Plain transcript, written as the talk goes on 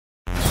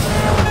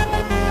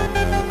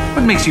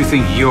What makes you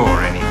think you're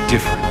any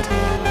different?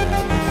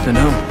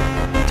 Dunno.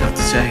 Tough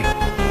to say.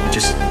 It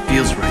just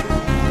feels right.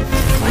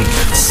 Like,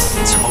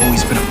 it's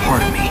always been a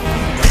part of me.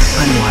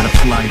 I know how to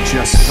fly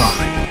just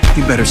fine.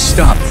 You better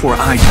stop before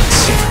I do the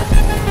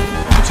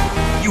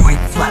same. You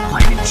ain't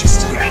flatlining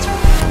just yet.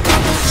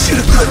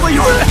 Should've quit while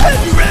you were ahead,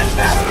 you rat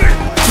bastard!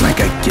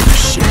 Like I give a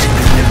shit.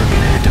 I'm never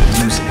gonna end up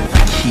losing it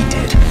like he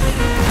did.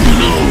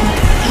 No,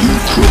 you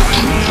crook.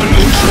 An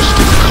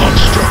interesting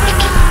construct.